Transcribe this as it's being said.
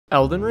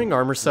Elden Ring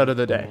armor set of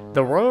the day.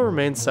 The Royal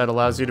Remains set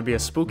allows you to be a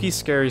spooky,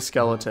 scary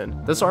skeleton.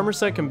 This armor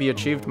set can be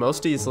achieved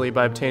most easily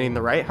by obtaining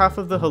the right half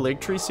of the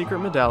haligtree secret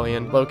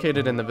medallion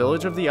located in the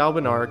village of the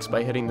Albinarchs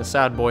by hitting the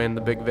sad boy in the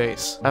big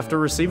vase. After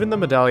receiving the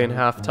medallion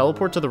half,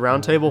 teleport to the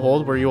round table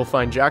hold where you will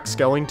find Jack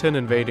Skellington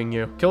invading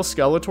you. Kill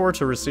Skeletor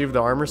to receive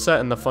the armor set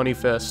and the funny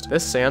fist.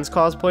 This Sans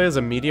cosplay is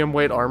a medium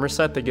weight armor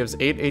set that gives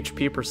 8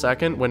 HP per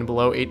second when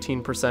below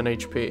 18%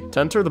 HP. To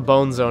enter the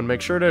Bone Zone,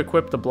 make sure to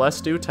equip the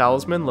Blessed Dew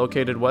talisman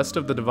located west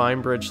of the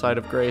Divine Bridge side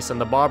of Grace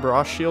and the Bob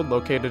Ross shield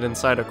located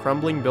inside a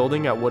crumbling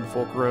building at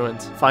Woodfolk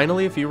Ruins.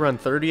 Finally, if you run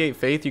 38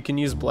 Faith, you can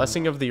use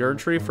Blessing of the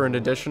Erdtree for an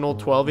additional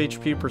 12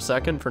 HP per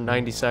second for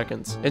 90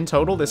 seconds. In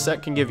total, this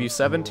set can give you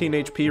 17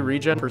 HP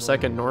regen per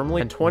second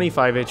normally and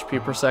 25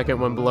 HP per second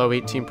when below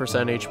 18%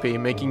 HP,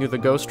 making you the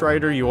Ghost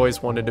Rider you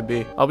always wanted to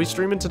be. I'll be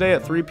streaming today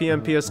at 3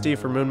 PM PST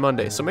for Moon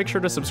Monday, so make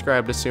sure to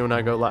subscribe to see when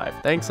I go live.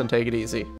 Thanks and take it easy.